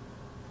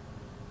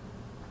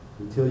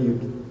until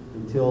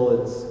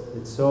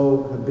it's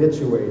so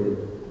habituated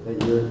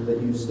that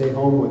you stay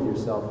home with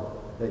yourself,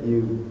 that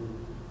you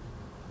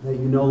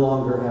no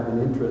longer have an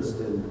interest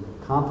in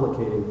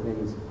complicating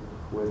things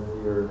with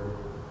your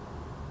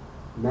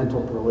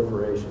mental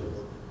proliferations.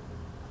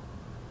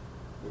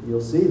 You'll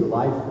see the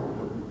life,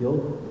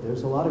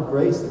 there's a lot of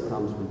grace that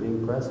comes from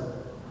being present.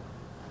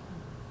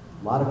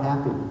 A lot of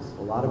happiness,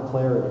 a lot of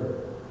clarity,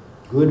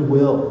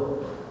 goodwill,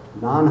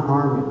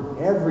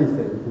 non-harming,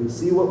 everything. We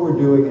see what we're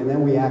doing and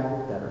then we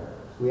act better.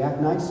 We act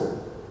nicer.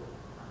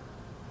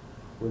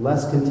 We're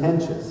less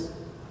contentious,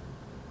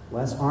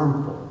 less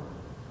harmful.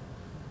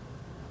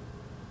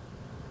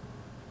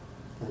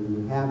 And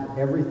you have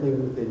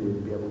everything within you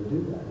to be able to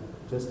do that.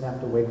 You just have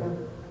to wake up,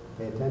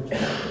 pay attention.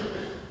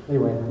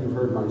 Anyway, you've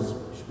heard my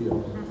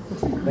spiel.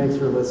 Thanks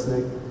for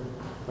listening.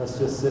 Let's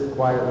just sit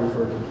quietly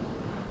for a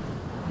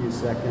few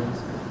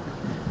seconds.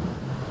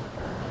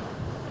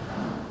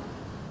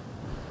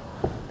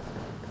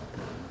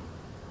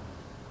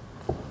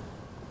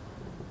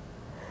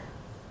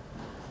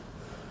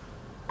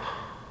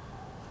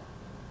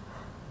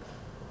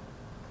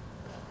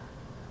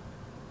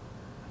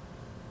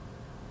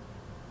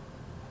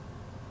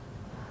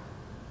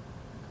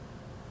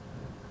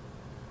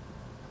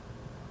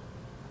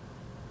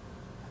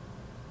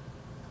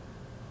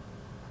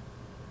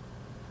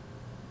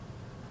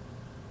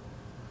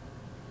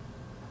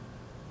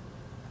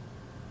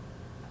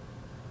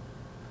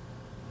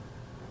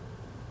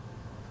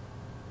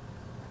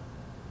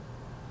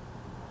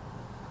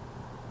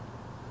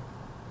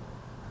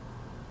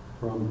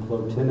 from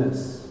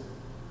Plotinus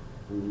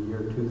in the year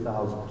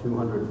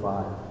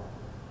 2205.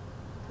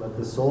 Let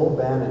the soul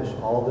banish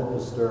all that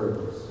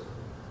disturbs.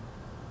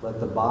 Let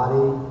the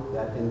body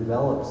that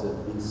envelops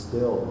it be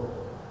still,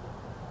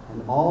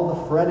 and all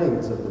the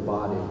frettings of the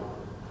body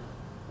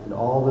and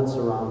all that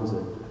surrounds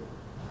it.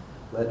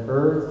 Let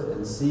earth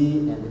and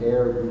sea and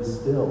air be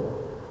still,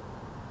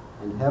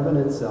 and heaven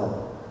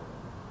itself.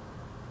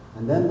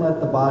 And then let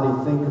the body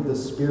think of the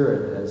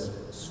spirit as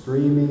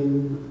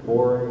streaming,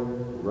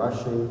 pouring,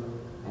 rushing,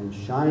 and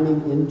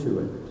shining into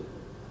it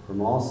from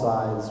all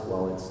sides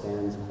while it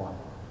stands quiet.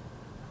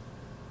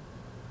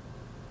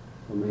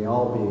 And may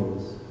all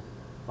beings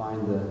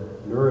find the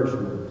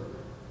nourishment of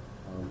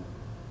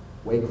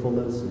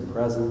wakefulness and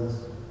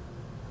presence.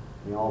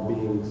 May all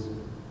beings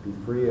be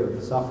free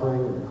of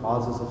suffering and the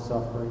causes of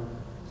suffering.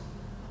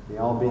 May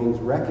all beings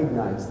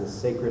recognize this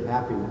sacred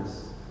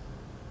happiness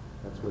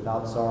that's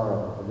without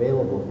sorrow,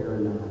 available here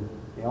and now.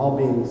 May all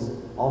beings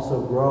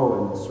also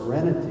grow in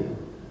serenity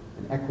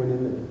and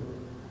equanimity,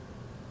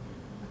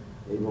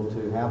 able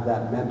to have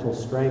that mental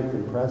strength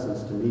and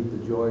presence to meet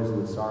the joys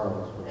and the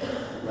sorrows with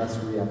less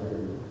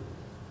reactivity.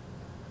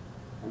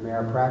 And may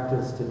our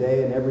practice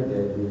today and every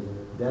day be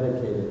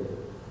dedicated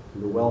to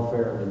the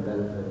welfare and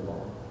benefit of all.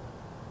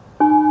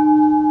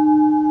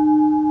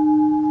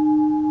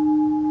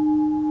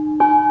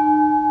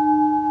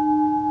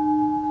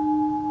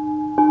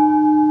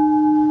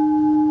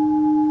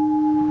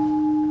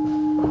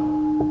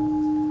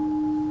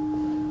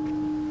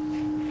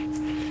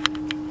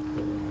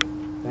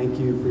 Thank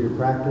you for your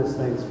practice.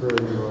 Thanks for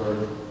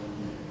your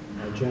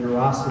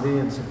generosity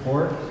and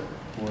support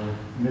for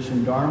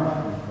Mission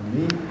Dharma and for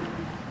me.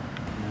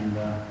 And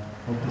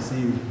hope to see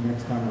you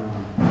next time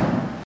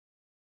around.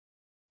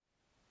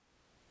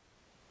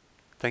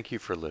 Thank you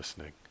for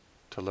listening.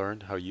 To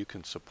learn how you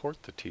can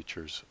support the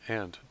teachers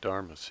and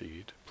Dharma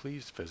Seed,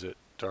 please visit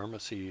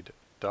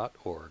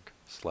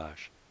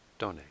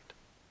dharmaseed.org/donate.